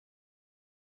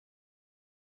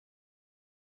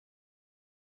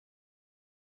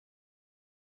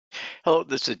Hello,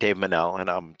 this is Dave Manel, and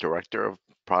I'm Director of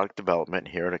Product Development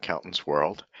here at Accountants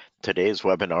World. Today's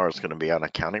webinar is going to be on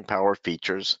accounting power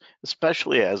features,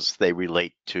 especially as they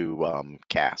relate to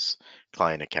CAS,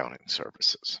 Client Accounting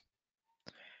Services.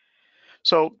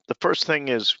 So the first thing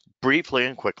is briefly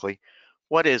and quickly,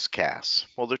 what is CAS?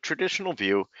 Well, the traditional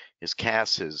view is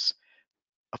CAS is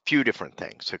a few different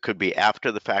things. It could be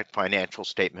after the fact financial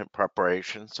statement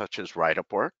preparation, such as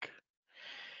write-up work.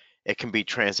 It can be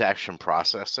transaction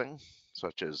processing,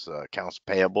 such as accounts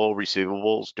payable,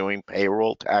 receivables, doing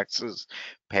payroll, taxes,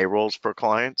 payrolls for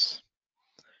clients.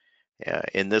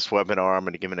 In this webinar, I'm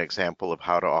going to give an example of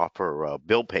how to offer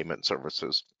bill payment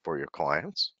services for your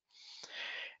clients.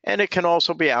 And it can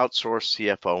also be outsourced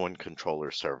CFO and controller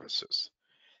services.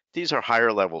 These are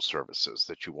higher level services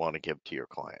that you want to give to your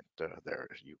client.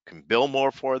 You can bill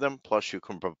more for them, plus you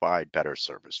can provide better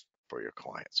service for your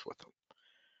clients with them.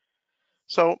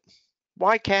 So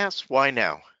why CAS? Why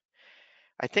now?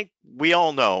 I think we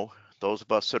all know, those of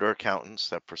us that are accountants,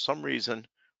 that for some reason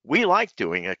we like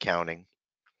doing accounting,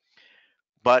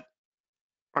 but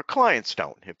our clients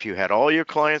don't. If you had all your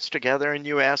clients together and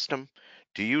you asked them,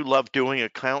 do you love doing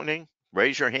accounting?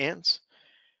 Raise your hands.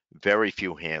 Very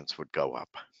few hands would go up.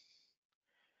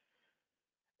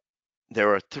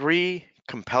 There are three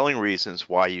compelling reasons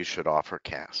why you should offer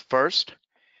CAS. First,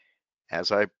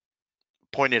 as I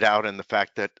pointed out in the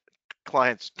fact that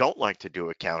clients don't like to do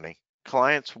accounting,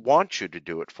 clients want you to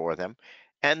do it for them,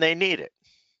 and they need it.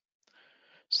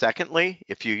 Secondly,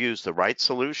 if you use the right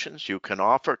solutions, you can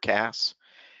offer CAS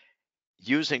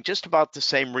using just about the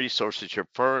same resources your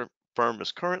firm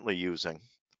is currently using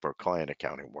for client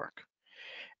accounting work.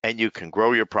 And you can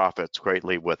grow your profits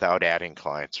greatly without adding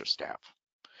clients or staff.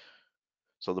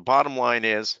 So the bottom line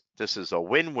is this is a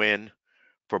win-win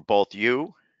for both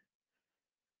you.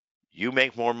 You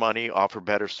make more money, offer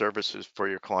better services for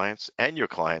your clients, and your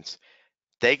clients,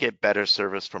 they get better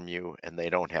service from you and they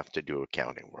don't have to do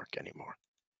accounting work anymore.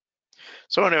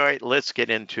 So anyway, let's get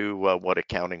into what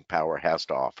Accounting Power has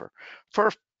to offer.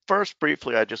 First,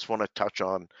 briefly, I just want to touch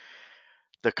on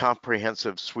the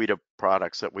comprehensive suite of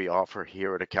products that we offer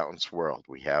here at Accountants World.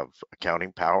 We have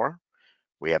Accounting Power,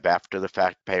 we have After the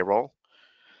Fact Payroll,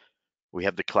 we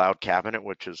have the Cloud Cabinet,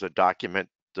 which is a document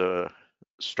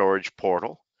storage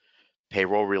portal,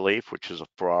 Payroll Relief, which is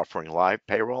for offering live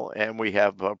payroll, and we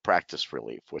have Practice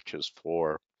Relief, which is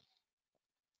for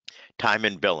time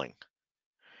and billing,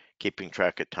 keeping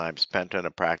track of time spent in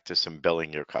a practice and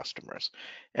billing your customers.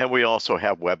 And we also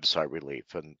have website relief,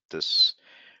 and this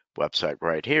website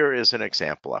right here is an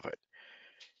example of it.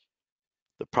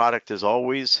 The product is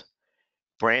always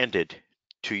branded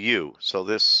to you. So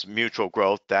this Mutual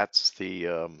Growth, that's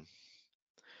the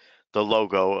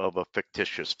logo of a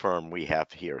fictitious firm we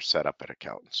have here set up at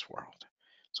Accountants World.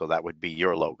 So that would be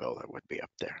your logo that would be up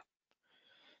there.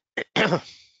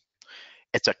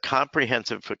 It's a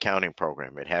comprehensive accounting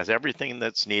program. It has everything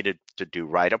that's needed to do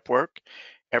write-up work,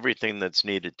 everything that's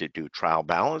needed to do trial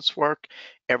balance work,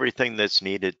 everything that's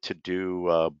needed to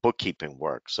do bookkeeping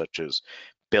work, such as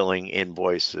billing,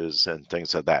 invoices, and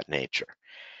things of that nature.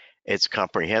 It's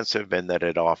comprehensive in that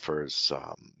it offers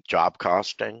job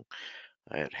costing,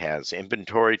 it has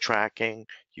inventory tracking,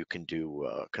 you can do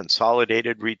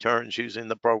consolidated returns using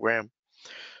the program.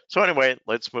 So anyway,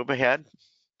 let's move ahead.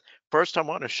 First, I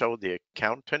want to show the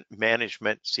accountant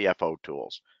management CFO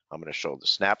tools. I'm going to show the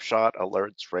snapshot,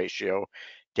 alerts, ratio,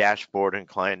 dashboard, and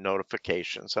client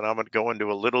notifications. And I'm going to go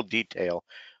into a little detail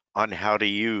on how to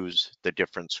use the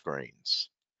different screens.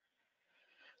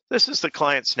 This is the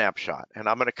client snapshot, and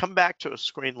I'm going to come back to a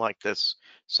screen like this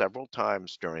several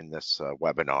times during this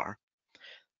webinar.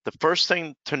 The first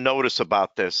thing to notice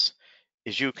about this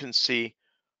is you can see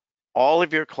all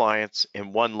of your clients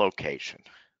in one location.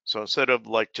 So instead of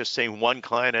like just seeing one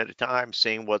client at a time,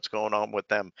 seeing what's going on with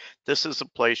them, this is a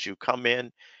place you come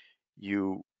in,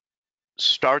 you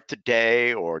start the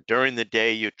day, or during the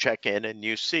day you check in and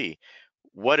you see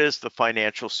what is the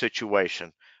financial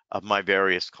situation of my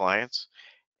various clients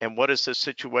and what is the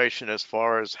situation as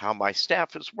far as how my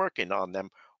staff is working on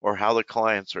them or how the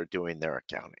clients are doing their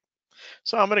accounting.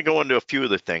 So I'm going to go into a few of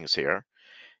the things here.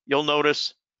 You'll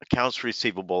notice accounts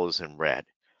receivable is in red.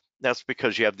 That's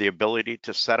because you have the ability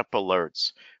to set up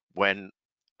alerts when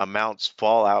amounts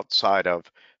fall outside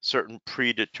of certain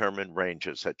predetermined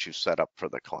ranges that you set up for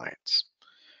the clients.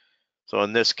 So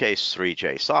in this case,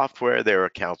 3J Software, their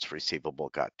accounts receivable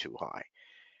got too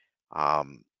high.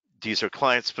 These are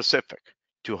client specific.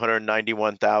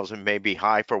 291,000 may be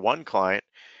high for one client,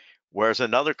 whereas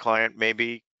another client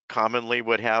maybe commonly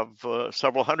would have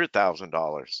several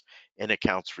 $100,000 in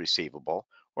accounts receivable,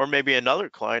 or maybe another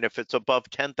client, if it's above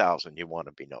 10,000, you want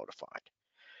to be notified.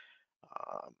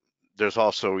 There's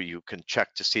also, you can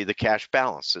check to see the cash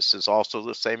balance. This is also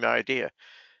the same idea.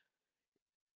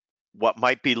 What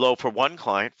might be low for one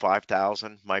client,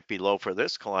 5,000, might be low for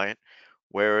this client,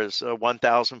 whereas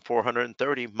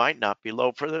 1,430 might not be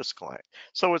low for this client.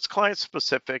 So it's client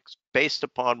specific based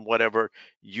upon whatever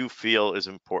you feel is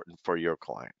important for your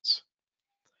clients.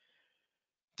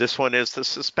 This one is the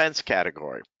suspense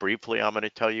category. Briefly, I'm going to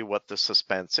tell you what the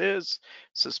suspense is.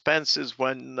 Suspense is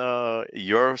when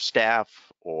your staff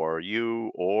or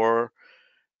you or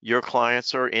your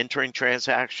clients are entering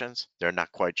transactions. They're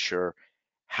not quite sure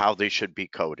how they should be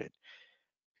coded.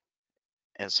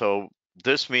 And so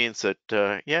this means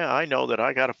that, yeah, I know that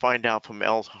I got to find out from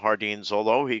El Jardín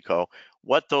Zoológico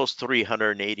what those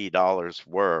 $380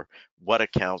 were, what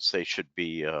accounts they should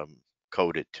be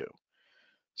coded to.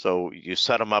 So you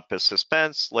set them up as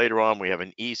suspense. Later on, we have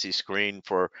an easy screen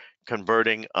for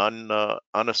converting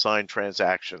unassigned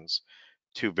transactions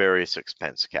to various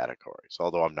expense categories,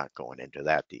 although I'm not going into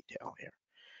that detail here.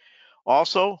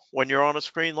 Also, when you're on a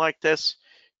screen like this,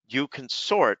 you can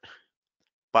sort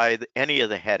by any of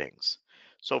the headings.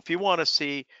 So if you want to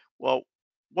see, well,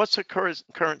 what's the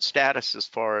current status as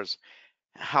far as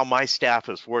how my staff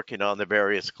is working on the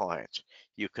various clients,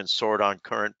 you can sort on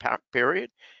current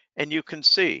period, and you can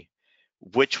see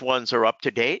which ones are up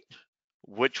to date,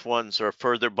 which ones are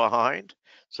further behind,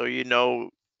 so you know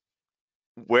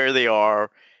where they are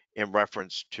in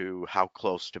reference to how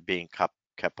close to being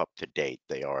kept up to date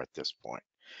they are at this point.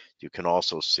 You can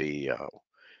also see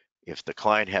if the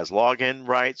client has login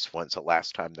rights, when's the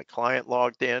last time the client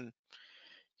logged in.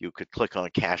 You could click on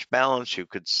cash balance. You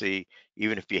could see,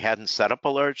 even if you hadn't set up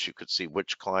alerts, you could see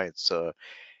which clients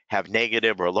have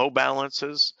negative or low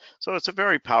balances. So it's a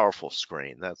very powerful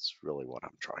screen. That's really what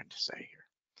I'm trying to say here.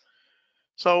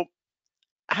 So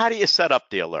how do you set up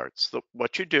the alerts?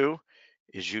 What you do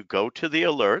is you go to the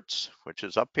alerts, which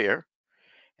is up here,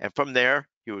 and from there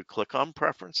you would click on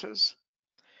preferences.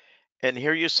 And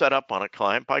here you set up on a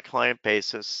client by client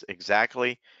basis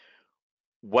exactly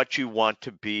what you want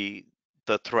to be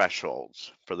the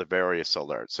thresholds for the various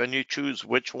alerts. And you choose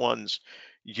which ones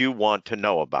you want to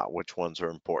know about, which ones are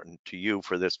important to you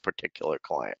for this particular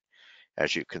client.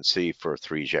 As you can see for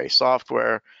 3J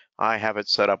Software, I have it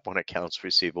set up when accounts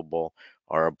receivable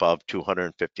are above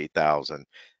 250,000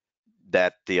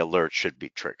 that the alert should be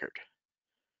triggered.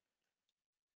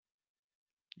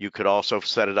 You could also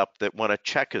set it up that when a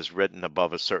check is written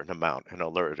above a certain amount, an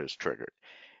alert is triggered.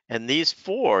 And these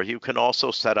four you can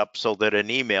also set up so that an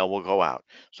email will go out.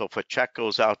 So if a check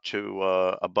goes out to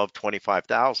above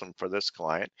 25,000 for this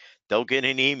client, they'll get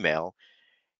an email.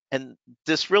 And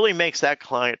this really makes that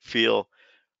client feel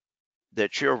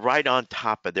that you're right on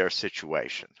top of their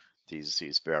situation,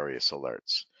 these various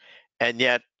alerts. And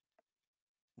yet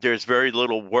there's very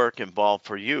little work involved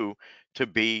for you to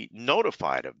be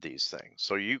notified of these things.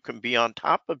 So you can be on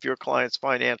top of your client's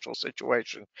financial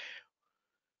situation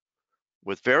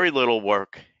with very little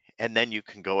work, and then you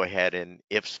can go ahead and,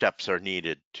 if steps are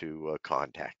needed, to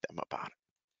contact them about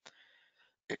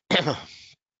it.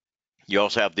 You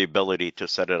also have the ability to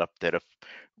set it up that if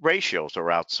ratios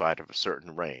are outside of a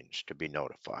certain range, to be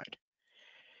notified.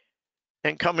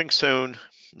 And coming soon,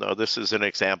 no, this is an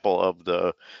example of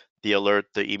the alert,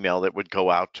 the email that would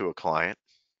go out to a client.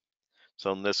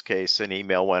 So in this case, an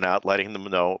email went out letting them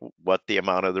know what the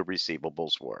amount of the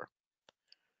receivables were.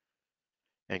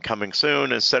 And coming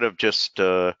soon, instead of just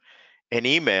an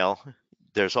email,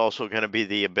 there's also going to be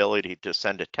the ability to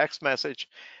send a text message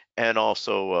and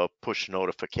also a push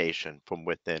notification from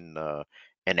within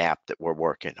an app that we're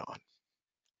working on.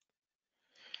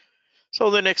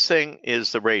 So the next thing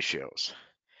is the ratios.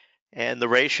 And the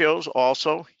ratios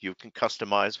also, you can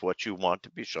customize what you want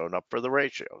to be shown up for the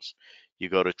ratios. You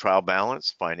go to trial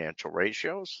balance, financial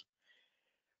ratios.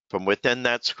 From within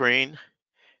that screen,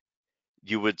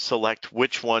 you would select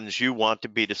which ones you want to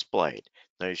be displayed.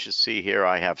 Now you should see here,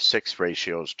 I have 6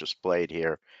 ratios displayed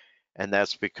here, and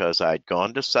that's because I'd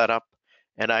gone to setup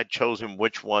and I'd chosen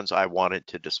which ones I wanted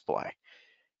to display.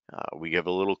 We give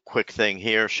a little quick thing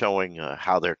here showing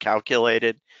how they're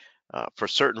calculated. For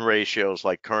certain ratios,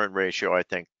 like current ratio, I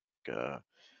think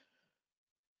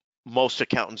most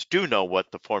accountants do know what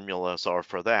the formulas are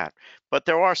for that, but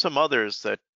there are some others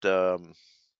that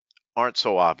aren't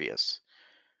so obvious.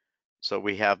 So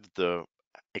we have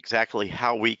exactly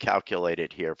how we calculate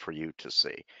it here for you to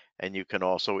see. And you can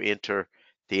also enter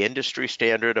the industry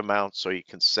standard amount so you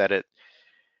can set it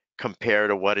compared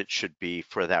to what it should be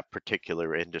for that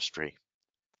particular industry.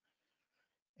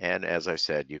 And as I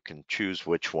said, you can choose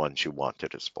which ones you want to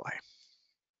display.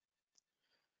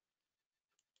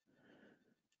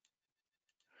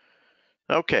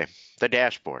 Okay, the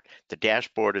dashboard. The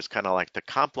dashboard is kind of like the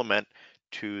complement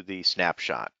to the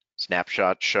snapshot.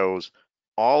 Snapshot shows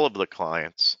all of the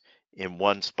clients in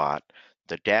one spot.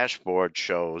 The dashboard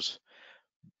shows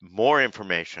more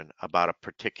information about a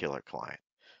particular client.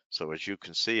 So as you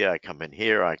can see, I come in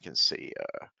here, I can see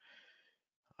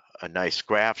a nice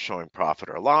graph showing profit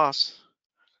or loss,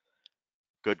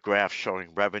 good graph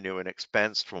showing revenue and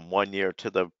expense from one year to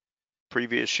the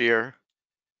previous year.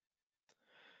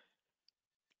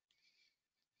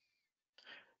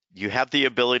 You have the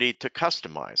ability to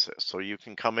customize this. So you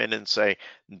can come in and say,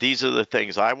 these are the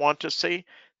things I want to see.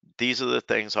 These are the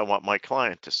things I want my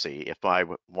client to see if I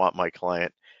want my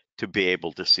client to be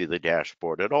able to see the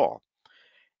dashboard at all.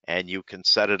 And you can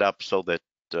set it up so that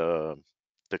the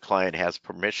client has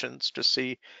permissions to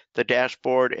see the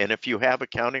dashboard. And if you have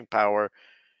accounting power,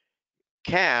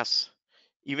 CAS,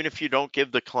 even if you don't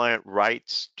give the client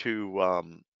rights to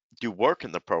do work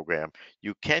in the program,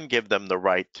 you can give them the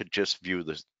right to just view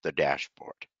the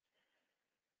dashboard.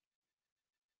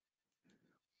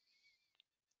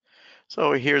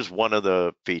 So here's one of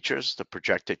the features, the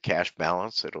projected cash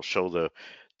balance. It'll show the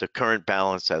current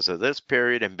balance as of this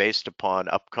period, and based upon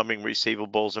upcoming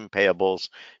receivables and payables,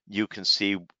 you can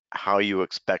see how you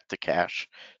expect the cash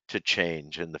to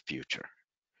change in the future.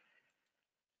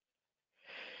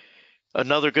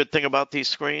 Another good thing about these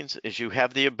screens is you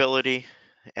have the ability,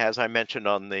 as I mentioned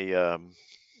on the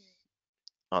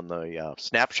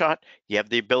snapshot, you have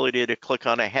the ability to click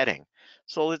on a heading.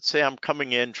 So let's say I'm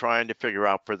coming in trying to figure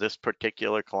out for this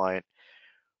particular client,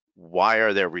 why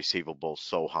are their receivables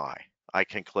so high? I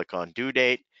can click on due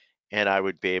date and I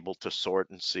would be able to sort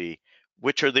and see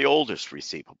which are the oldest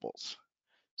receivables.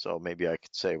 So maybe I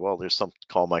could say, well, there's something to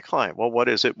call my client. Well, what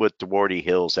is it with Duarte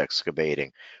Hills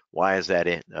Excavating? Why is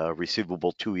that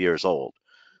receivable 2 years old?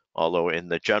 Although in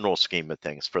the general scheme of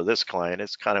things, for this client,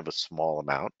 it's kind of a small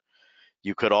amount.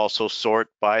 You could also sort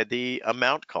by the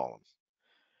amount column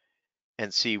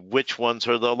and see which ones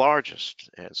are the largest.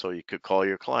 And so you could call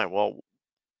your client, well,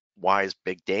 why is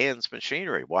Big Dan's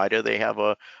Machinery? Why do they have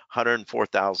a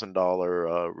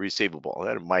 $104,000 receivable?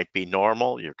 That might be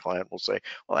normal. Your client will say,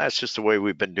 well, that's just the way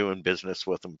we've been doing business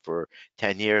with them for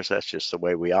 10 years. That's just the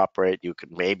way we operate. You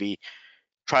could maybe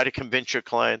try to convince your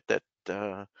client that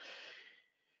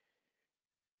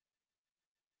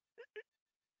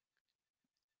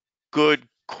good,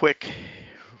 quick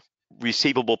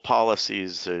receivable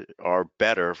policies are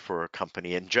better for a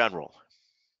company in general.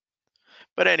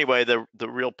 But anyway, the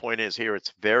real point is here,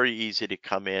 it's very easy to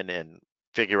come in and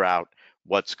figure out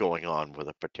what's going on with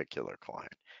a particular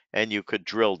client. And you could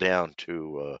drill down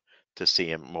to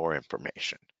see more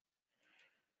information.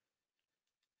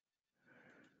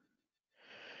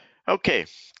 Okay,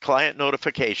 client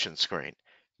notification screen.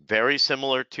 Very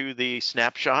similar to the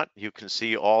snapshot. You can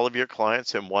see all of your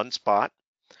clients in one spot.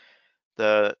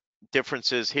 The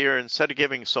difference is here, instead of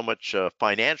giving so much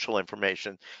financial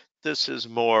information, this is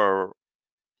more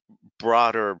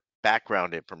broader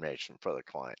background information for the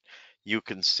client. You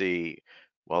can see,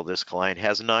 well, this client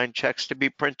has 9 checks to be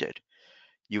printed.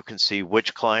 You can see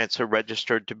which clients are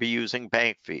registered to be using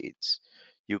bank feeds.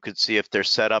 You can see if they're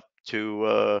set up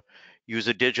to use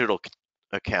a digital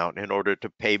account in order to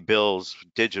pay bills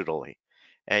digitally.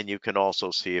 And you can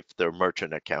also see if their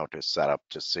merchant account is set up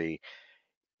to see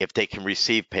if they can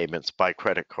receive payments by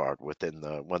credit card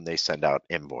when they send out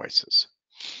invoices.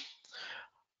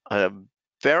 A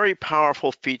very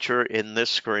powerful feature in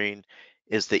this screen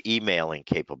is the emailing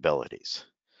capabilities.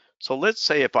 So let's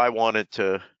say if I wanted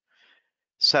to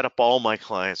set up all my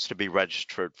clients to be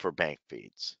registered for bank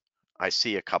feeds. I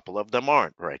see a couple of them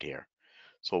aren't right here.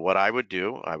 So what I would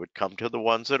do, I would come to the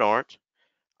ones that aren't,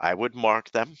 I would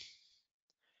mark them.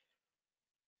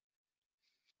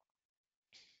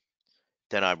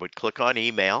 Then I would click on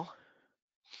email.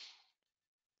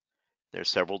 There's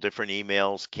several different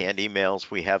emails, canned emails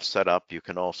we have set up. You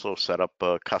can also set up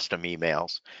custom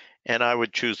emails. And I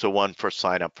would choose the one for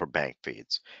sign up for bank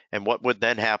feeds. And what would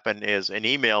then happen is an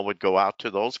email would go out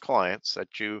to those clients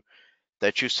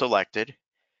that you selected.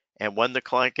 And when the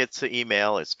client gets the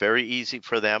email, it's very easy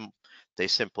for them. They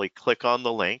simply click on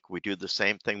the link. We do the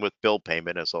same thing with bill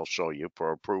payment, as I'll show you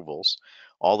for approvals.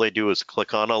 All they do is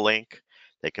click on a link.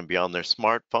 They can be on their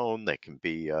smartphone. They can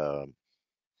be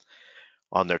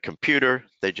on their computer.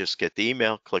 They just get the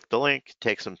email, click the link,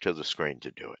 takes them to the screen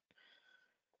to do it.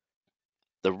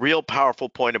 The real powerful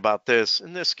point about this,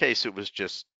 in this case, it was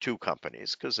just 2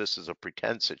 companies because this is a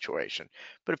pretend situation.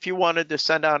 But if you wanted to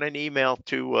send out an email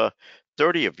to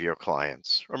 30 of your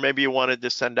clients, or maybe you wanted to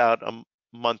send out a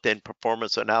month-end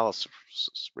performance analysis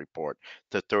report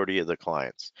to 30 of the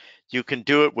clients, you can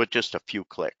do it with just a few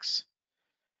clicks.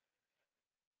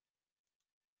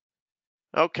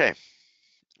 Okay,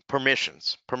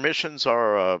 permissions. Permissions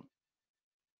are a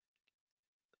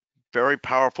very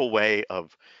powerful way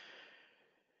of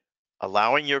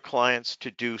allowing your clients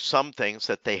to do some things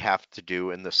that they have to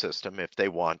do in the system if they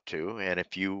want to and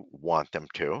if you want them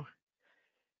to.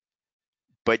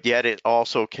 But yet it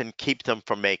also can keep them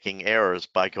from making errors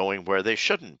by going where they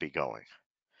shouldn't be going.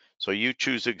 So you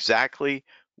choose exactly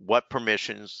what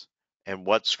permissions and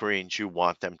what screens you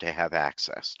want them to have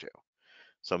access to.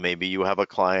 So maybe you have a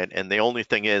client and the only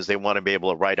thing is they want to be able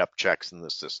to write up checks in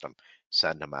the system,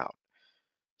 send them out.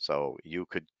 So you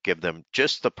could give them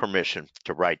just the permission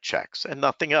to write checks and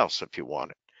nothing else if you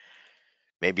want it.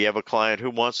 Maybe you have a client who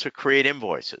wants to create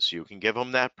invoices. You can give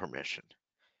them that permission.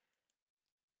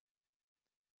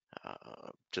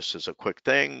 Just as a quick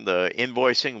thing, the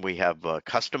invoicing, we have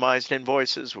customized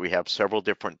invoices. We have several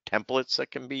different templates that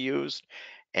can be used,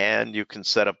 and you can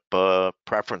set up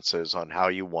preferences on how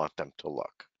you want them to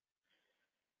look.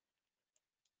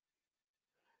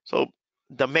 So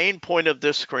the main point of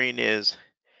this screen is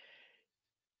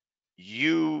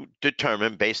you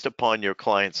determine, based upon your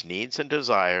client's needs and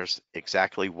desires,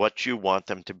 exactly what you want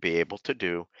them to be able to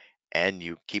do, and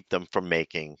you keep them from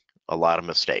making a lot of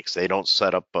mistakes. They don't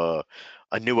set up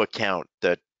a new account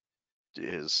that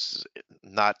is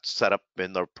not set up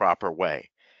in the proper way,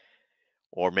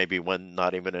 or maybe when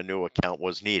not even a new account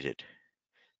was needed.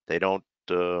 They don't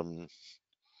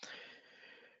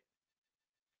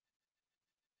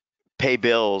pay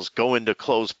bills, go into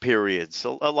closed periods, a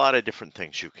lot of different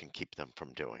things you can keep them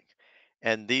from doing.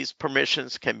 And these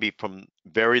permissions can be from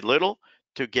very little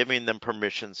to giving them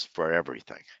permissions for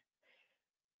everything,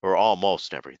 or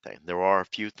almost everything. There are a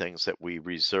few things that we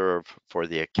reserve for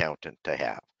the accountant to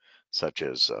have, such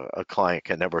as a client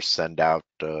can never send out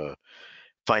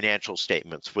financial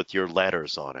statements with your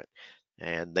letters on it.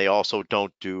 And they also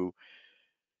don't do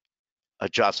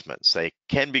adjustments. They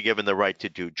can be given the right to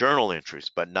do journal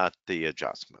entries, but not the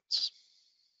adjustments.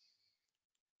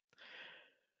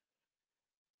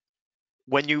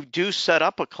 When you do set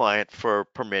up a client for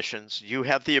permissions, you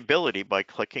have the ability by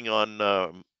clicking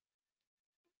on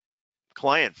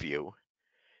client view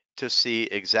to see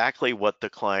exactly what the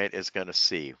client is going to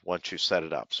see once you set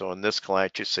it up. So in this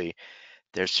client, you see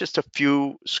there's just a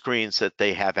few screens that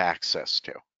they have access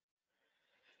to.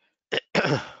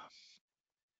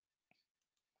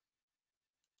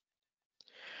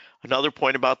 Another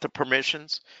point about the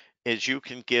permissions is you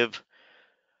can give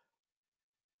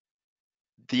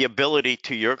the ability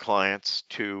to your clients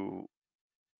to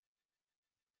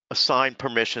assign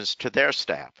permissions to their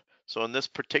staff. So in this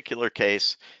particular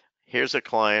case, here's a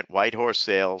client, Whitehorse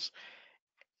Sales,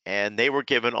 and they were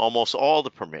given almost all the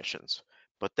permissions.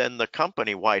 But then the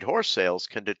company, Whitehorse Sales,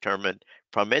 can determine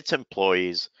from its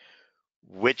employees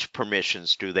which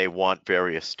permissions do they want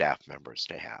various staff members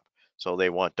to have. So they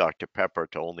want Dr. Pepper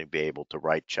to only be able to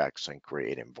write checks and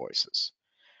create invoices.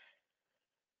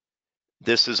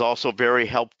 This is also very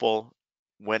helpful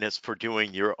when it's for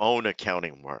doing your own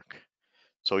accounting work.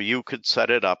 So you could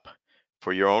set it up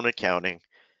for your own accounting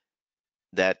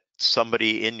that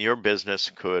somebody in your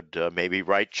business could maybe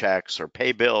write checks or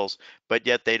pay bills, but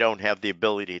yet they don't have the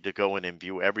ability to go in and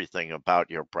view everything about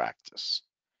your practice.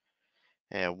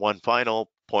 And one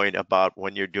final point about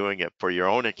when you're doing it for your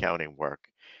own accounting work,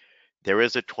 there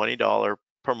is a $20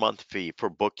 per month fee for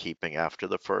bookkeeping after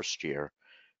the first year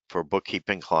for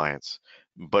bookkeeping clients.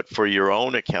 But for your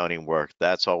own accounting work,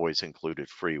 that's always included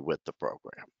free with the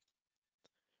program.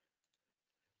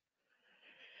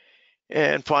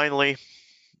 And finally,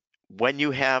 when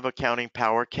you have Accounting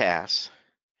Power CAS,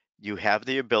 you have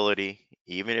the ability,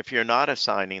 even if you're not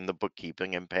assigning the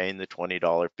bookkeeping and paying the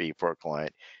 $20 fee for a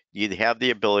client, you have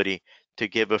the ability to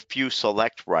give a few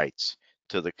select rights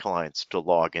to the clients to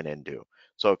log in and do.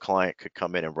 So a client could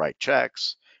come in and write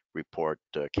checks, report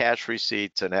cash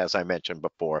receipts, and as I mentioned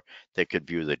before, they could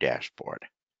view the dashboard.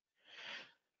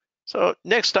 So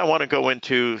next I want to go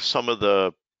into some of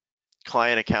the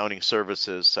client accounting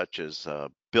services such as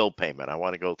bill payment. I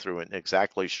want to go through and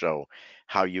exactly show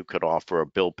how you could offer a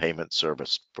bill payment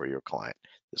service for your client.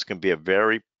 This can be a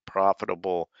very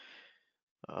profitable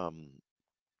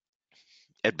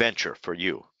adventure for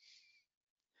you.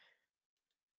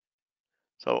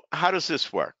 So how does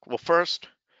this work? Well, first,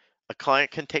 a client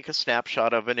can take a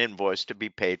snapshot of an invoice to be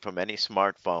paid from any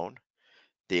smartphone.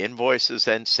 The invoice is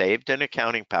then saved in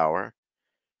Accounting Power.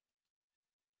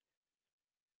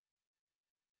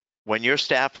 When your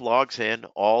staff logs in,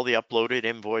 all the uploaded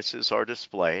invoices are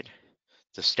displayed.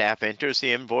 The staff enters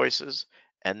the invoices,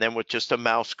 and then with just a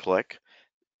mouse click,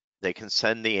 they can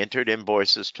send the entered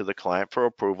invoices to the client for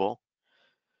approval.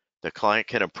 The client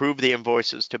can approve the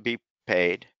invoices to be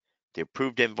paid. The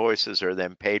approved invoices are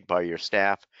then paid by your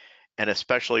staff, and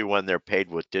especially when they're paid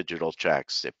with digital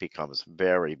checks, it becomes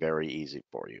very, very easy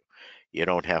for you. You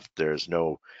don't have, there's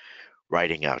no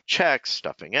writing out checks,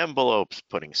 stuffing envelopes,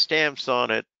 putting stamps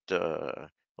on it.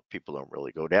 People don't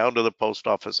really go down to the post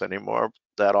office anymore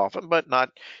that often, but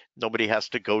nobody has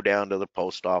to go down to the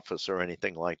post office or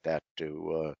anything like that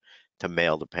to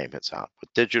mail the payments out.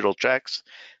 With digital checks,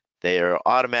 they are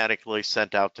automatically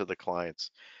sent out to the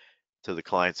client's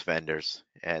vendors,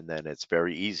 and then it's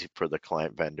very easy for the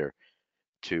client vendor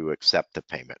to accept the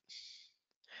payment.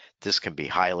 This can be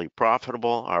highly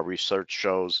profitable. Our research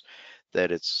shows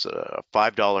that it's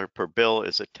 $5 per bill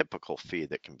is a typical fee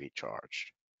that can be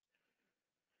charged.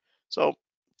 So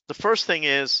the first thing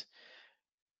is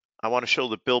I want to show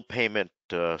the bill payment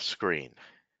screen.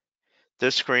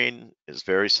 This screen is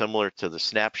very similar to the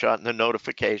snapshot and the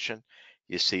notification.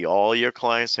 You see all your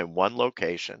clients in one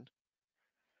location,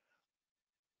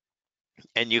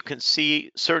 and you can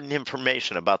see certain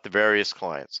information about the various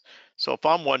clients. So if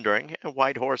I'm wondering,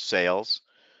 White Horse Sales,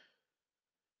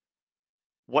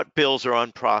 what bills are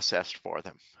unprocessed for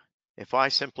them? If I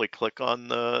simply click on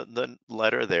the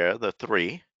letter there, the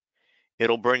 3,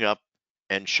 it'll bring up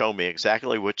and show me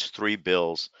exactly which 3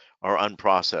 bills are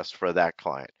unprocessed for that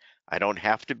client. I don't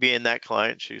have to be in that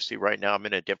client. So you see right now I'm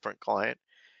in a different client.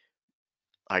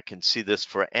 I can see this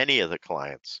for any of the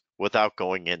clients without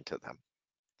going into them.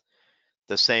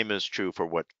 The same is true for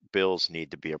what bills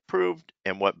need to be approved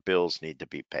and what bills need to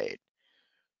be paid.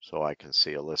 So I can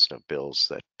see a list of bills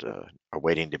that are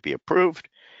waiting to be approved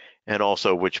and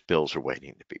also which bills are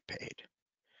waiting to be paid.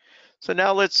 So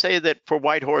now let's say that for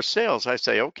White Horse Sales, I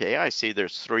say, okay, I see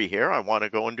there's 3 here. I want to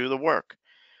go and do the work.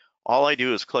 All I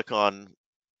do is click on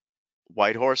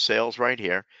White Horse Sales right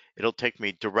here. It'll take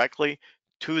me directly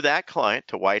to that client,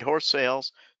 to White Horse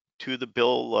Sales, to the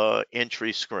bill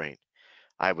entry screen.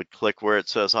 I would click where it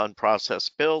says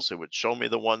unprocessed bills. It would show me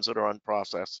the ones that are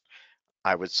unprocessed.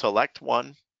 I would select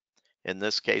one. In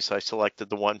this case, I selected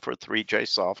the one for 3J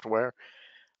Software.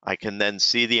 I can then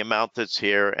see the amount that's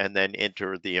here and then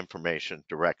enter the information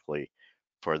directly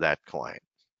for that client.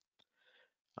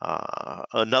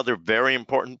 Another very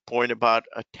important point about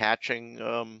attaching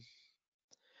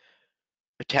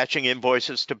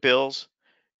invoices to bills,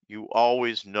 you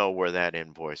always know where that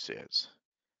invoice is.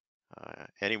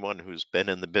 Anyone who's been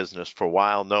in the business for a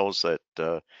while knows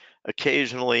that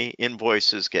occasionally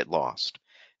invoices get lost.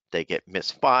 They get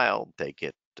misfiled, they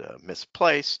get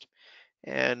misplaced,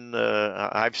 and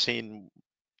I've seen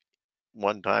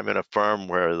one time in a firm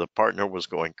where the partner was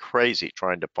going crazy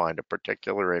trying to find a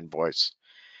particular invoice.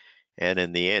 And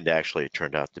in the end, actually, it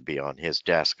turned out to be on his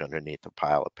desk underneath a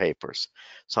pile of papers,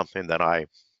 something that I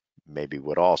maybe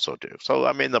would also do. So,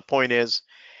 I mean, the point is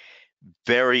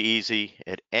very easy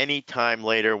at any time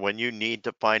later when you need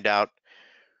to find out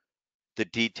the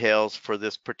details for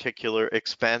this particular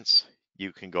expense,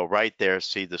 you can go right there,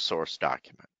 see the source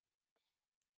document.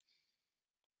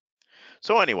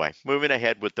 So anyway, moving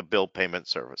ahead with the bill payment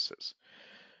services.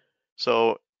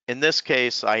 So in this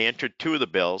case, I entered 2 of the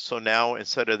bills. So now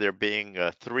instead of there being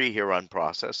 3 here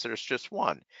unprocessed, there's just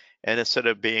 1. And instead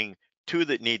of being 2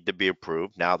 that need to be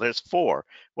approved, now there's 4.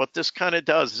 What this kind of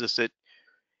does is it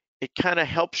kind of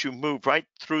helps you move right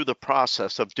through the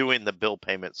process of doing the bill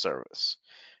payment service.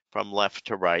 From left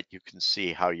to right, you can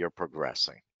see how you're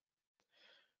progressing.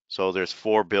 So there's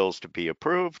 4 bills to be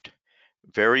approved.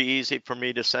 Very easy for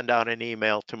me to send out an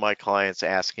email to my clients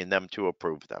asking them to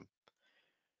approve them.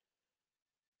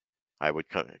 I would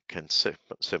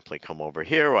simply come over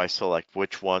here. I select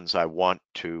which ones I want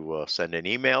to send an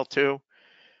email to.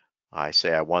 I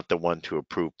say I want the one to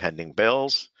approve pending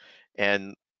bills.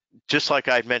 And just like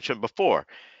I'd mentioned before,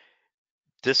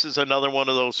 this is another one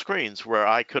of those screens where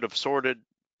I could have sorted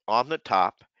on the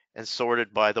top and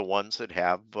sorted by the ones that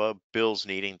have bills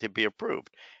needing to be approved.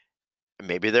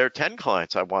 Maybe there are 10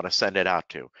 clients I want to send it out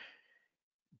to.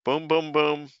 Boom, boom,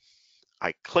 boom.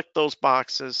 I click those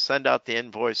boxes, send out the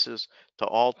invoices to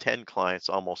all 10 clients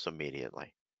almost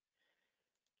immediately.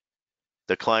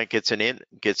 The client gets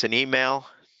an email.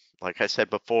 Like I said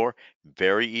before,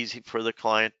 very easy for the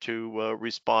client to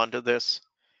respond to this.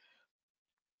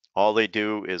 All they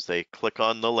do is they click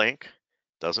on the link.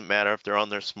 Doesn't matter if they're on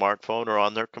their smartphone or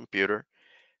on their computer.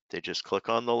 They just click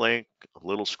on the link, a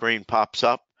little screen pops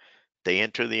up. They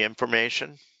enter the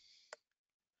information.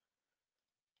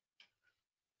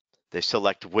 They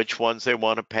select which ones they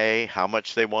want to pay, how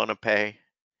much they want to pay,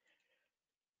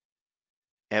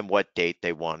 and what date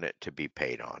they want it to be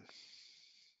paid on.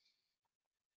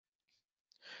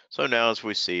 So now as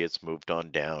we see, it's moved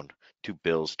on down to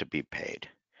bills to be paid.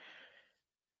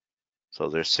 So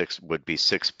there would be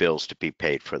 6 bills to be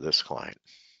paid for this client.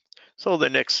 So the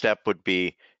next step would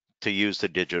be to use the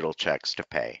digital checks to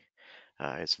pay.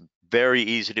 It's very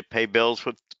easy to pay bills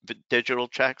with digital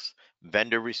checks.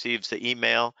 Vendor receives the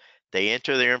email, they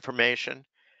enter their information,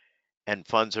 and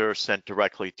funds are sent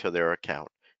directly to their account.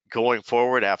 Going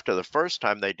forward, after the first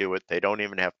time they do it, they don't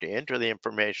even have to enter the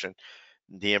information.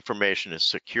 The information is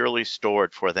securely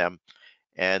stored for them,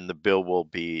 and the bill will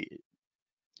be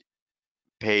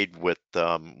paid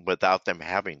without them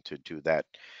having to do that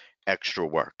extra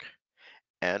work.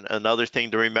 And another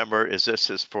thing to remember is this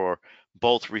is for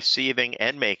both receiving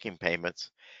and making payments.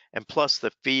 And plus,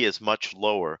 the fee is much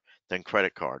lower than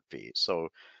credit card fees. So,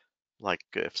 like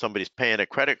if somebody's paying a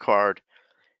credit card,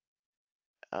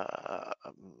 a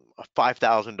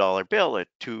 $5,000 bill at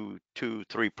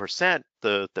 3%,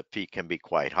 the fee can be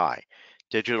quite high.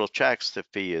 Digital checks, the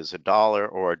fee is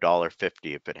 $1 or $1.50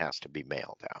 if it has to be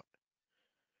mailed out.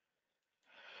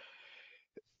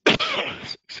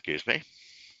 Excuse me.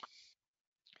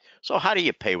 So how do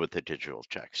you pay with the digital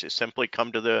checks? You simply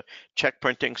come to the check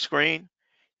printing screen,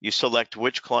 you select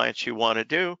which clients you want to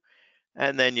do,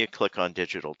 and then you click on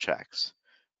digital checks.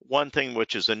 One thing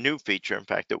which is a new feature, in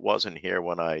fact, it wasn't here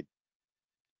when I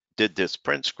did this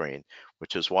print screen,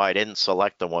 which is why I didn't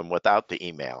select the one without the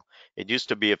email. It used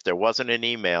to be if there wasn't an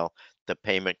email, the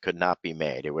payment could not be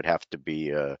made. It would have to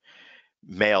be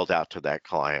mailed out to that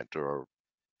client or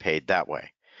paid that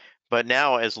way. But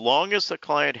now, as long as the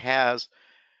client has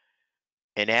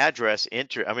an address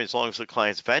entered, as long as the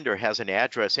client's vendor has an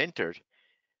address entered,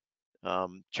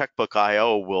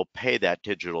 Checkbook.io will pay that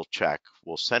digital check.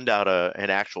 We'll send out an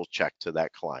actual check to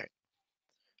that client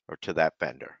or to that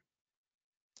vendor.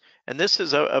 And this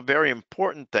is a very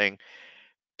important thing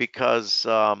because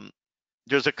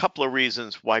there's a couple of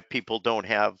reasons why people don't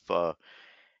have the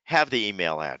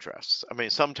email address.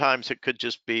 Sometimes it could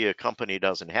just be a company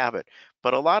doesn't have it,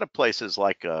 but a lot of places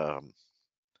like a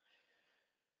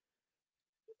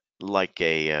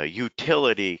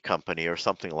utility company or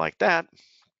something like that,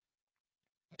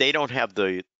 they don't have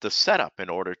the setup in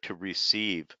order to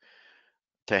receive,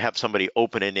 to have somebody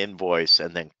open an invoice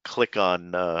and then click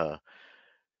on the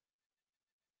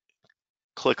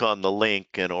link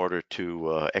in order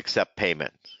to accept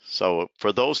payment. So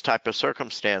for those type of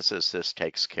circumstances, this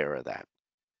takes care of that.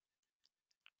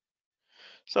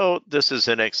 So this is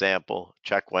an example.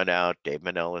 Check went out. Dave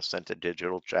Manella sent a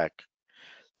digital check.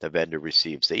 The vendor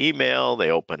receives the email. They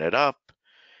open it up.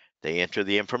 They enter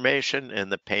the information,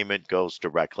 and the payment goes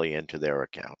directly into their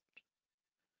account.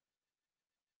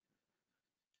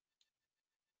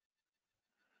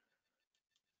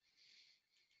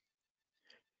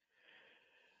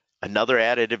 Another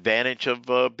added advantage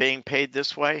of being paid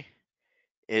this way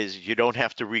is you don't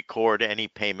have to record any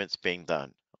payments being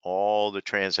done. All the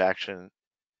transactions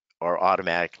are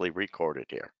automatically recorded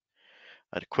here.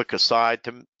 A quick aside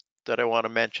that I want to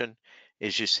mention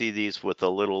is you see these with a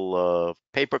little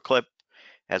paper clip,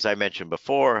 as I mentioned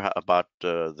before about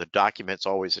the documents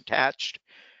always attached.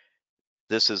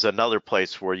 This is another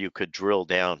place where you could drill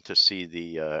down to see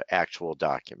the actual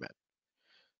document.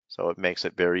 So it makes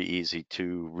it very easy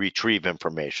to retrieve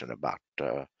information about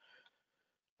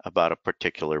a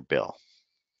particular bill.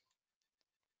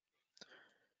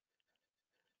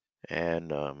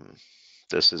 And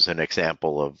this is an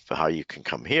example of how you can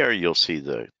come here. You'll see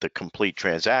the complete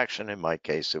transaction. In my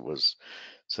case,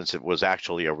 since it was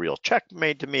actually a real check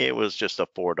made to me, it was just a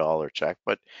 $4 check.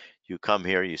 But you come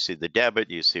here, you see the debit,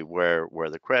 you see where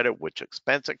the credit, which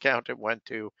expense account it went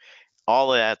to.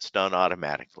 All of that's done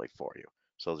automatically for you.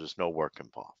 So there's no work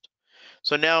involved.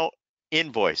 So now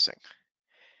invoicing.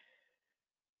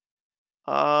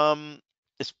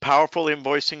 It's powerful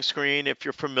invoicing screen. If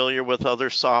you're familiar with other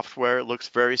software, it looks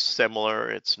very similar.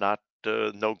 It's not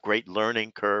no great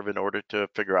learning curve in order to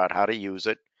figure out how to use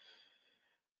it.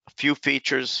 A few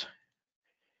features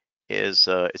is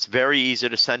it's very easy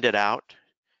to send it out.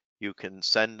 You can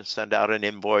send out an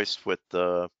invoice with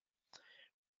an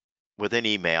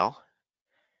email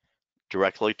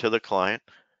directly to the client.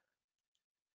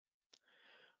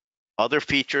 Other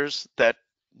features that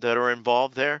are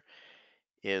involved there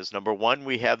is number one,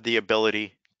 we have the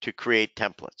ability to create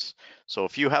templates. So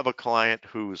if you have a client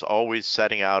who's always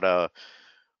setting out a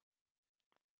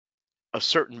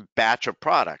certain batch of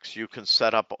products, you can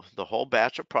set up the whole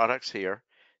batch of products here,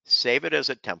 save it as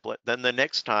a template. Then the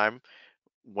next time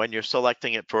when you're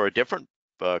selecting it for a different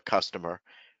customer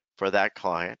for that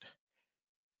client,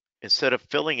 instead of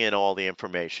filling in all the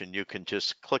information, you can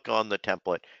just click on the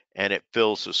template and it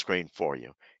fills the screen for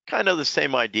you. Kind of the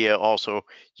same idea. Also,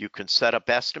 you can set up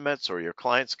estimates, or your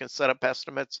clients can set up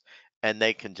estimates, and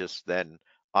they can just then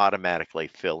automatically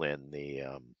fill in the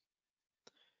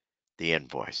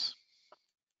invoice.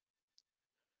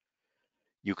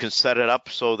 You can set it up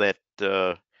so that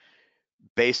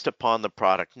based upon the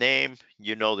product name,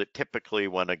 you know that typically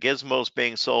when a gizmo is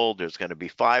being sold, there's going to be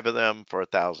 5 of them for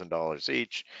 $1,000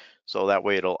 each. So that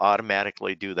way it'll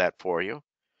automatically do that for you.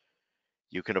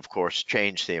 You can, of course,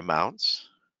 change the amounts.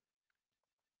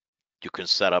 You can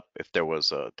set up if there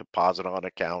was a deposit on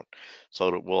account, so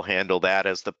that we'll handle that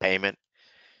as the payment.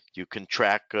 You can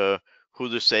track who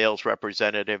the sales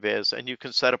representative is, and you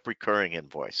can set up recurring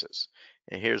invoices.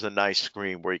 And here's a nice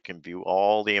screen where you can view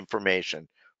all the information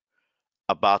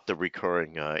about the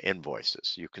recurring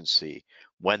invoices. You can see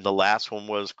when the last one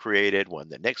was created, when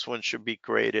the next one should be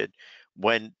created,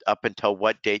 when up until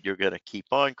what date you're going to keep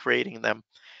on creating them.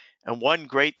 And one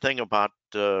great thing about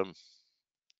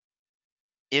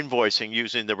invoicing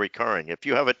using the recurring, if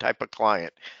you have a type of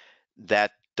client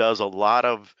that does a lot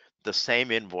of the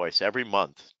same invoice every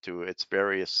month to its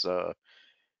various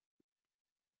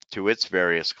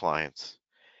clients,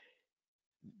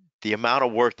 the amount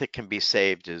of work that can be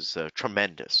saved is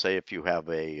tremendous. Say if you have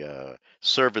a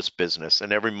service business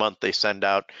and every month they send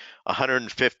out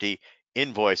 150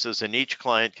 invoices and each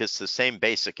client gets the same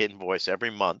basic invoice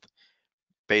every month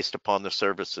based upon the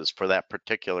services for that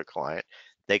particular client,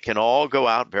 they can all go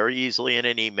out very easily in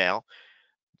an email.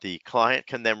 The client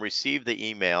can then receive the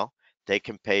email. They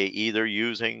can pay either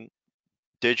using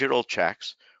digital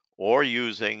checks or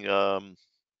using a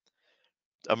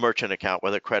merchant account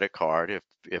with a credit card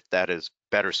if that is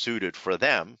better suited for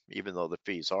them, even though the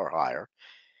fees are higher.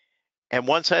 And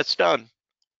once that's done,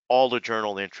 all the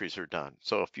journal entries are done.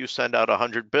 So if you send out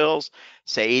 100 bills,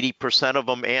 say 80% of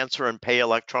them answer and pay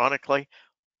electronically,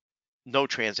 no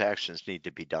transactions need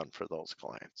to be done for those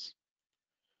clients.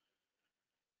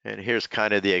 And here's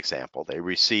kind of the example. They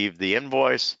receive the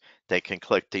invoice. They can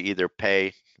click to either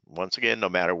pay. Once again, no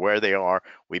matter where they are,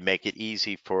 we make it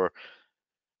easy for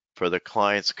the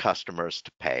client's customers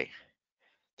to pay.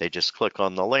 They just click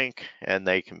on the link and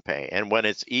they can pay. And when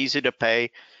it's easy to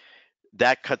pay,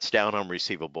 that cuts down on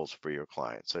receivables for your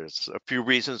clients. There's a few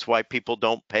reasons why people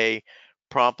don't pay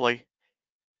promptly.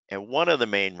 And one of the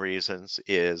main reasons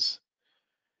is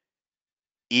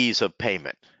ease of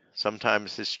payment.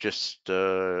 Sometimes it's just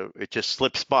it just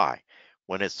slips by.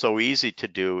 When it's so easy to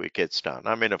do, it gets done.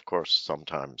 I mean, of course,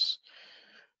 sometimes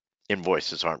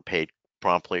invoices aren't paid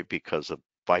promptly because of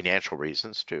financial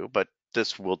reasons too, but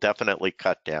this will definitely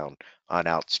cut down on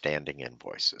outstanding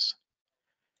invoices.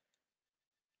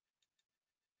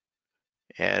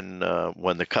 And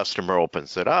when the customer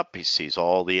opens it up, he sees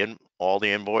all the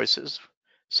invoices,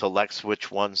 selects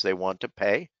which ones they want to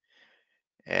pay,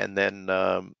 and then,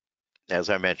 as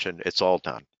I mentioned, it's all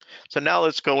done. So now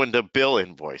let's go into bill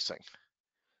invoicing.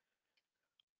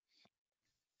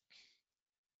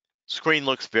 Screen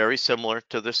looks very similar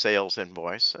to the sales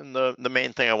invoice, and the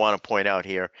main thing I want to point out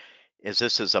here is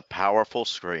this is a powerful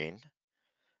screen.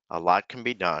 A lot can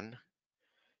be done.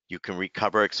 You can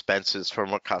recover expenses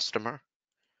from a customer.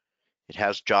 It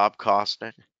has job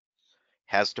costing,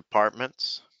 has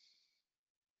departments.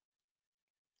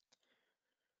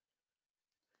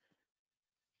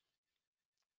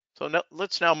 So now,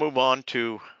 let's now move on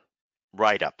to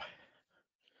write-up.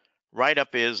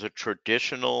 Write-up is a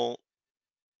traditional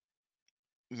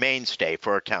mainstay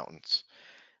for accountants.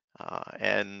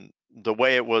 And the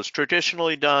way it was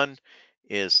traditionally done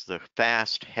is the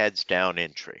fast heads down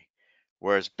entry.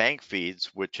 Whereas bank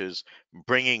feeds, which is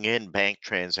bringing in bank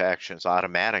transactions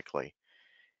automatically,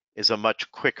 is a much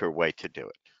quicker way to do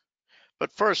it.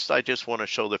 But first, I just want to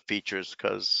show the features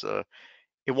because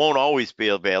it won't always be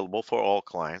available for all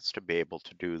clients to be able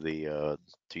to do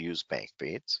to use bank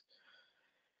feeds.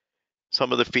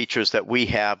 Some of the features that we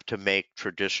have to make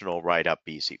traditional write-up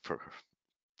easy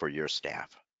for your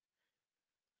staff.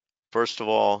 First of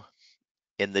all,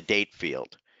 in the date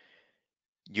field,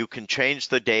 you can change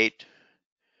the date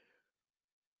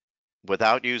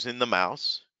without using the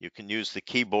mouse. You can use the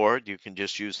keyboard. You can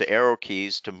just use the arrow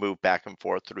keys to move back and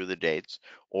forth through the dates,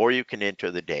 or you can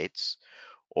enter the dates.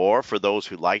 Or for those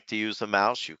who like to use the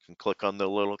mouse, you can click on the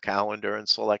little calendar and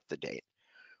select the date.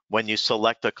 When you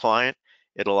select a client,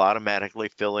 it'll automatically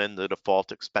fill in the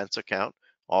default expense account,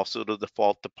 also the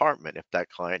default department if that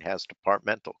client has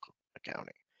departmental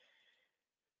accounting.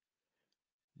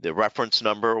 The reference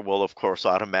number will, of course,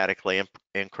 automatically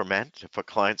increment. If a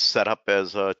client's set up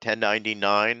as a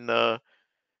 1099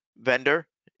 vendor,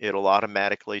 it'll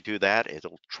automatically do that.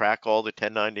 It'll track all the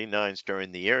 1099s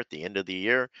during the year. At the end of the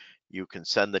year, you can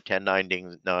send the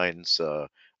 1099s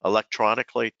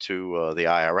electronically to the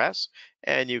IRS,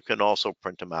 and you can also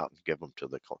print them out and give them to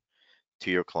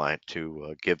to your client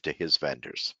to give to his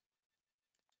vendors.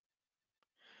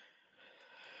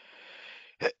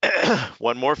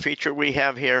 One more feature we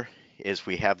have here is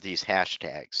we have these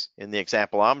hashtags. In the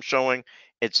example I'm showing,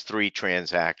 it's 3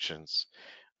 transactions.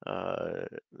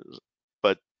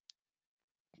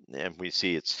 And we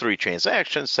see it's 3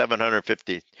 transactions,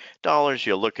 $750.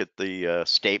 You look at the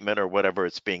statement or whatever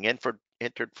it's being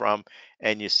entered from,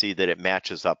 and you see that it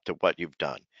matches up to what you've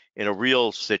done. In a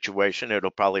real situation, it'll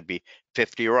probably be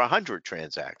 50 or 100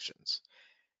 transactions.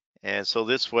 And so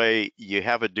this way you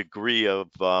have a degree of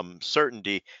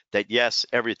certainty that yes,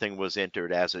 everything was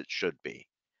entered as it should be.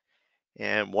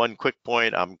 And one quick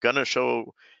point, I'm going to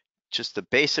show just the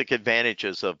basic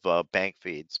advantages of bank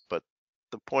feeds, but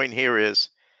the point here is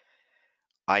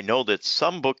I know that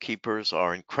some bookkeepers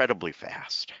are incredibly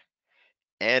fast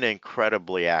and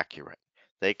incredibly accurate.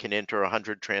 They can enter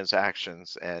 100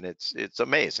 transactions, and it's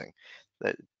amazing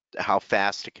that how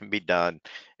fast it can be done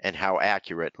and how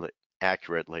accurately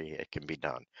it can be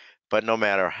done. But no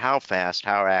matter how fast,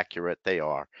 how accurate they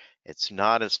are, it's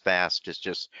not as fast as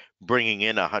just bringing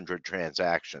in 100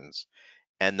 transactions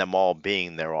and them all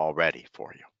being there already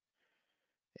for you.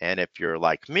 And if you're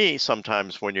like me,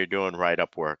 sometimes when you're doing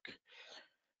write-up work,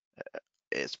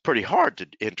 it's pretty hard to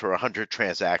enter 100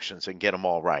 transactions and get them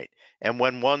all right. And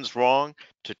when one's wrong,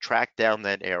 to track down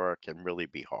that error can really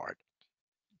be hard.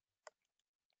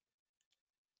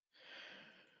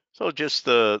 So just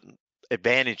the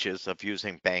advantages of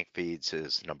using bank feeds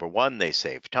is, number one, they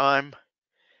save time.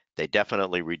 They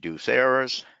definitely reduce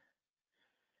errors.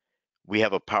 We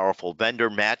have a powerful vendor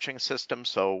matching system.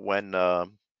 So when the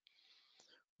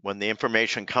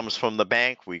information comes from the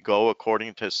bank, we go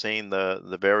according to seeing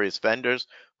the various vendors,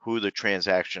 who the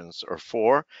transactions are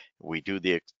for. We do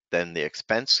then the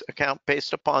expense account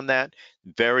based upon that.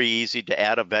 Very easy to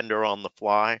add a vendor on the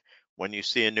fly when you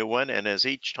see a new one. And as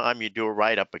each time you do a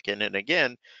write-up again and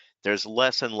again, there's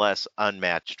less and less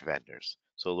unmatched vendors.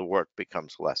 So the work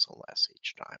becomes less and less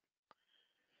each time.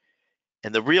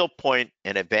 And the real point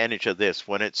and advantage of this,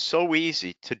 when it's so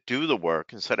easy to do the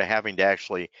work instead of having to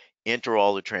actually enter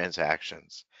all the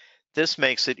transactions, this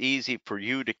makes it easy for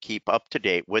you to keep up to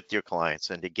date with your clients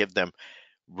and to give them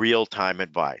real-time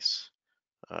advice.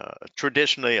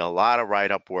 Traditionally, a lot of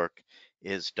write-up work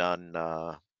is done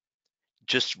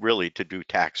just really to do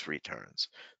tax returns.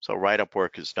 So write-up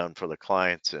work is done for the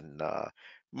clients in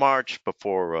March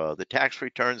before the tax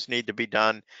returns need to be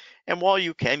done. And while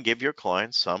you can give your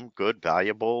clients some good,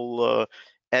 valuable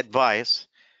advice,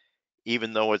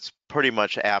 even though it's pretty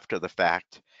much after the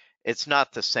fact, it's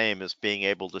not the same as being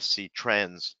able to see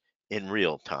trends in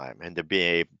real time and to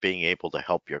being able to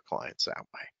help your clients that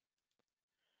way.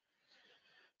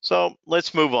 So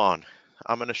let's move on.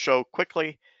 I'm going to show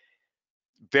quickly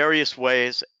various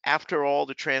ways after all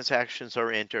the transactions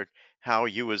are entered, how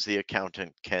you as the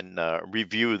accountant can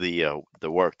review the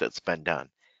work that's been done.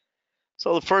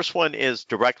 So the first one is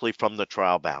directly from the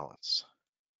trial balance.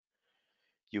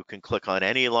 You can click on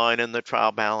any line in the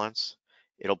trial balance.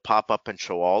 It'll pop up and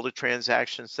show all the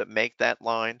transactions that make that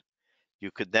line.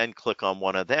 You could then click on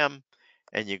one of them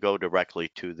and you go directly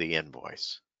to the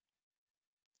invoice.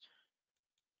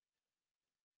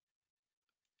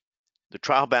 The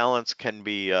trial balance can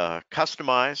be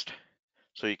customized.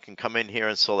 So you can come in here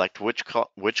and select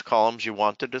which columns you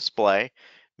want to display.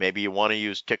 Maybe you want to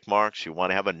use tick marks, you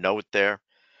want to have a note there.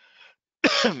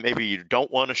 Maybe you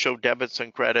don't want to show debits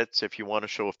and credits if you want to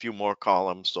show a few more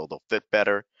columns so they'll fit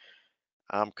better.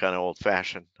 I'm kind of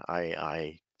old-fashioned.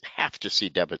 I have to see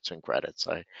debits and credits.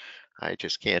 I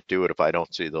just can't do it if I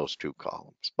don't see those 2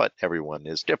 columns, but everyone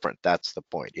is different. That's the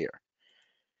point here.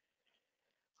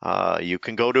 You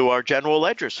can go to our general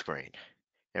ledger screen.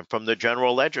 And from the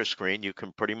general ledger screen, you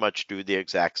can pretty much do the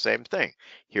exact same thing.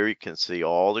 Here you can see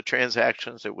all the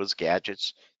transactions. It was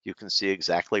gadgets. You can see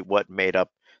exactly what made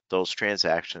up those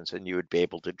transactions, and you would be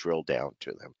able to drill down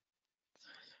to them.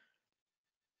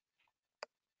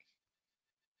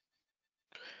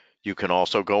 You can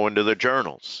also go into the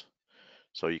journals.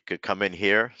 So you could come in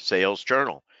here, sales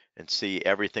journal, and see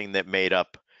everything that made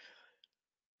up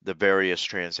the various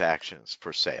transactions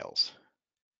for sales.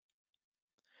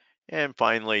 And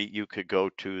finally, you could go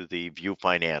to the view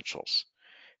financials.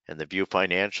 And the view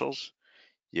financials,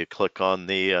 you click on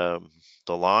the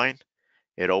line,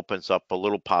 it opens up a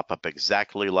little pop-up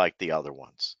exactly like the other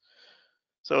ones.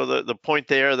 So the point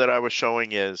there that I was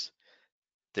showing is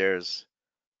there's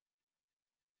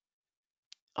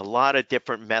a lot of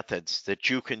different methods that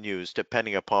you can use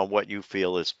depending upon what you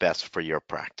feel is best for your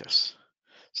practice.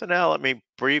 So now let me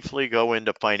briefly go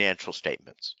into financial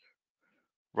statements.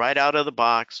 Right out of the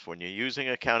box, when you're using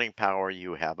Accounting Power,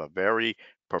 you have a very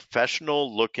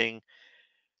professional looking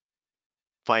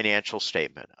financial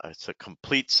statement. It's a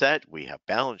complete set. We have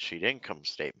balance sheet, income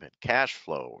statement, cash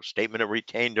flow, statement of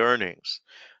retained earnings,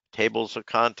 tables of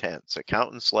contents,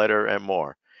 accountant's letter, and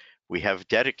more. We have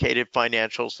dedicated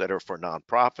financials that are for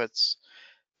nonprofits.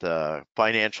 The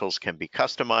financials can be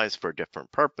customized for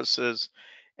different purposes,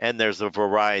 and there's a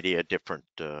variety of different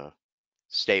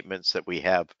statements that we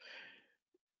have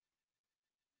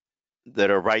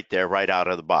that are right there, right out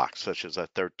of the box, such as a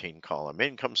 13-column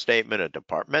income statement, a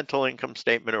departmental income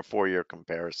statement, or 4-year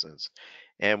comparisons.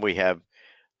 And we have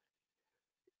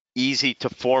easy to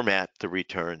format the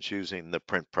returns using the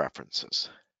print preferences.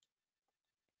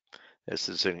 This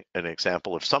is an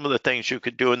example of some of the things you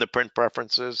could do in the print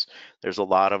preferences. There's a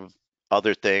lot of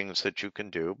other things that you can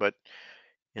do, but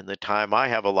in the time I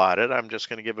have allotted, I'm just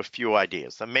going to give a few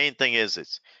ideas. The main thing is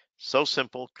it's so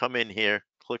simple. Come in here,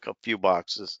 click a few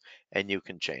boxes, and you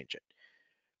can change it.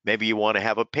 Maybe you want to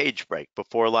have a page break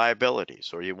before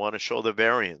liabilities, or you want to show the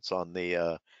variance on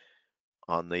the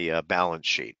balance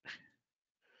sheet.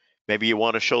 Maybe you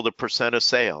want to show the percent of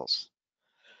sales,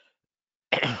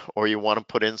 or you want to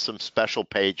put in some special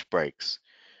page breaks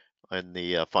in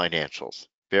the financials.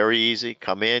 Very easy.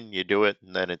 Come in, you do it,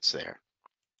 and then it's there.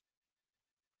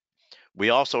 We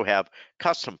also have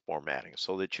custom formatting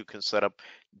so that you can set up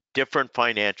different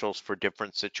financials for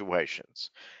different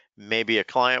situations. Maybe a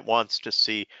client wants to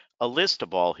see a list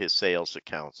of all his sales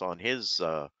accounts on his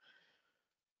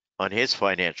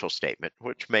financial statement,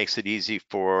 which makes it easy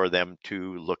for them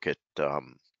to look at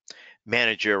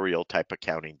managerial type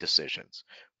accounting decisions.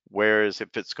 Whereas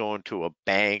if it's going to a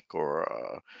bank or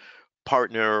a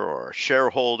partner or a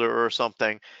shareholder or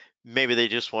something, maybe they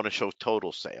just want to show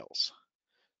total sales.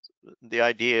 The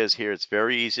idea is here, it's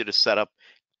very easy to set up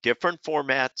different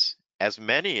formats, as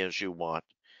many as you want,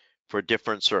 for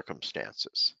different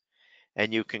circumstances.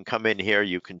 And you can come in here,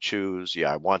 you can choose,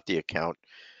 I want the account.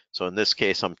 So in this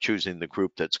case, I'm choosing the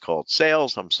group that's called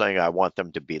sales. I'm saying I want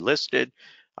them to be listed.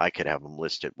 I could have them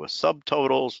listed with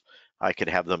subtotals. I could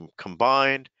have them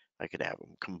combined. I could have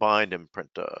them combined and print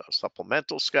a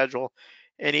supplemental schedule.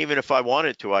 And even if I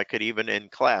wanted to, I could even in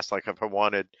class, like if I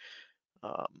wanted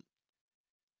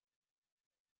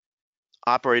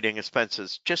operating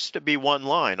expenses just to be one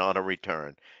line on a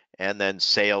return, and then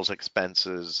sales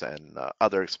expenses and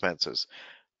other expenses,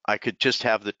 I could just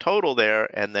have the total there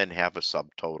and then have a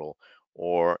subtotal,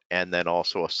 and then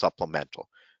also a supplemental.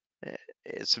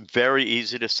 It's very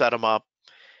easy to set them up,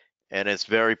 and it's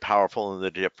very powerful in the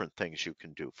different things you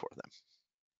can do for them.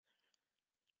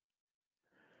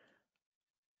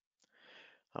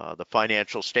 The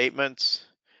financial statements,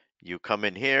 you come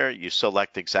in here, you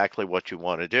select exactly what you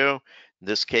want to do. In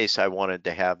this case, I wanted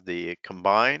to have the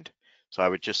combined, so I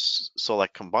would just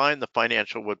select combine, the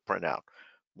financial would print out.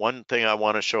 One thing I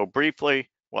want to show briefly,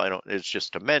 it's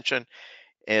just to mention,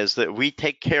 is that we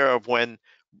take care of when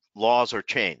laws are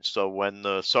changed. So when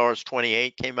the SARS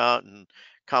 28 came out and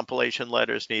compilation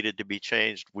letters needed to be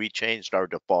changed, we changed our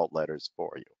default letters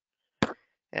for you.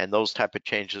 And those type of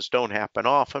changes don't happen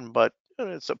often, but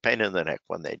it's a pain in the neck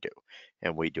when they do,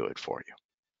 and we do it for you.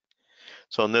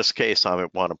 So in this case, I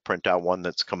want to print out one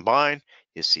that's combined.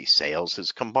 You see sales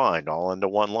is combined all into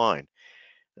one line.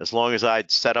 As long as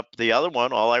I'd set up the other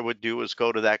one, all I would do is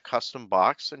go to that custom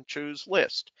box and choose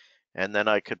list. And then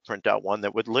I could print out one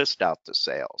that would list out the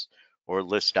sales or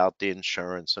list out the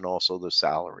insurance and also the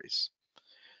salaries.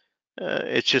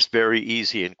 It's just very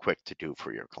easy and quick to do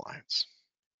for your clients.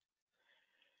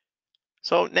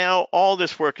 So now all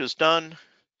this work is done.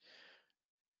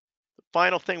 The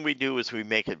final thing we do is we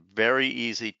make it very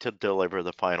easy to deliver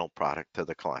the final product to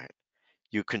the client.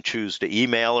 You can choose to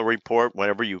email a report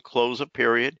whenever you close a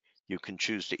period. You can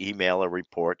choose to email a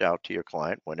report out to your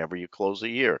client whenever you close a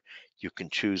year. You can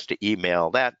choose to email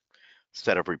that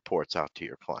set of reports out to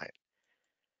your client.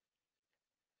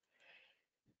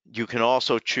 You can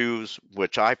also choose,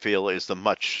 which I feel is the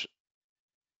much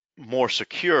more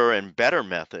secure and better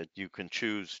method, you can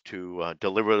choose to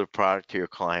deliver the product to your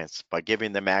clients by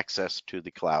giving them access to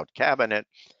the cloud cabinet.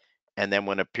 And then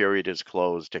when a period is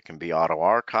closed, it can be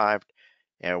auto-archived.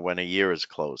 And when a year is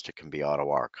closed, it can be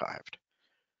auto-archived.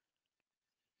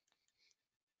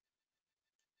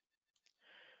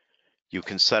 You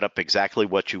can set up exactly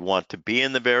what you want to be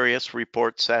in the various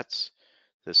report sets.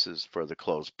 This is for the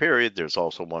closed period. There's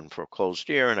also one for closed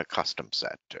year and a custom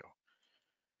set too.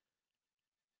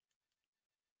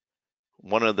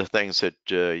 One of the things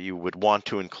that you would want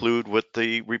to include with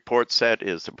the report set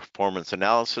is the performance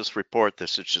analysis report.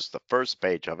 This is just the first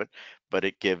page of it, but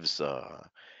it gives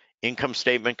income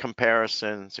statement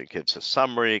comparisons. It gives a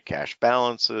summary, cash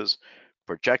balances,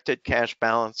 projected cash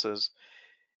balances.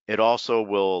 It also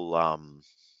will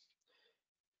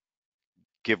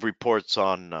give reports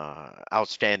on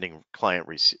outstanding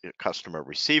customer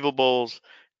receivables,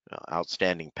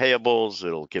 outstanding payables.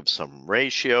 It'll give some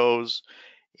ratios.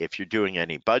 If you're doing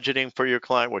any budgeting for your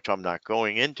client, which I'm not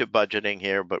going into budgeting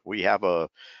here, but we have a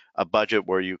budget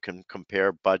where you can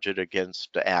compare budget against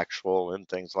the actual and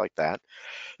things like that.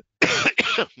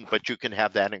 But you can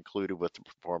have that included with the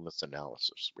performance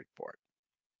analysis report.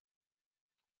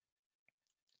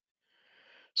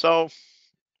 So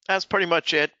that's pretty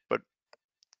much it. But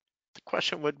the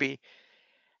question would be,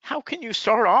 how can you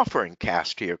start offering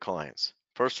CAS to your clients?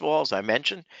 First of all, as I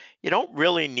mentioned, you don't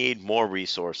really need more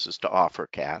resources to offer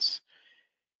CAS.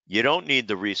 You don't need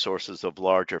the resources of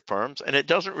larger firms, and it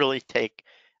doesn't really take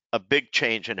a big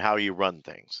change in how you run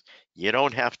things. You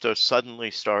don't have to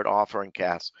suddenly start offering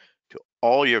CAS to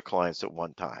all your clients at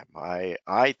one time.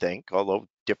 I think, although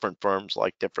different firms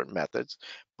like different methods,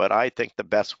 but I think the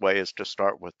best way is to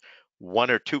start with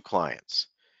 1 or 2 clients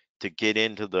to get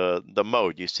into the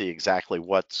mode. You see exactly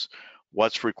what's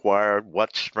required,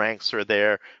 what strengths are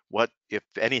there, what, if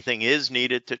anything is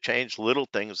needed to change, little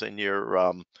things in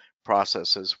your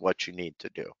processes, what you need to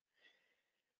do.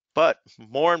 But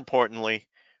more importantly,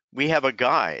 we have a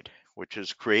guide, which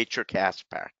is Create Your CAS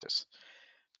Practice.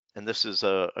 And this is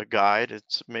a guide.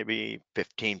 It's maybe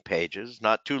 15 pages,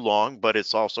 not too long, but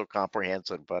it's also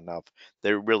comprehensive enough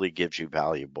that it really gives you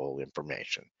valuable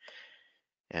information.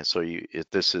 And so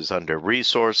this is under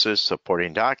resources,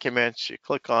 supporting documents. You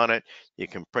click on it, you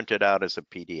can print it out as a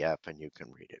PDF and you can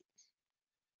read it.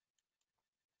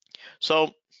 So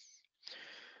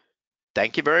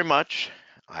thank you very much.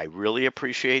 I really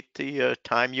appreciate the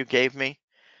time you gave me.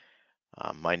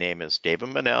 My name is David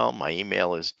Munnell. My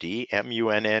email is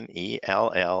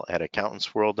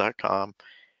dmunnell@accountantsworld.com.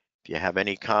 If you have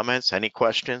any comments, any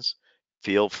questions,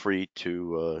 feel free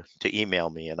to email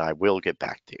me and I will get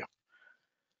back to you.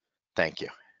 Thank you.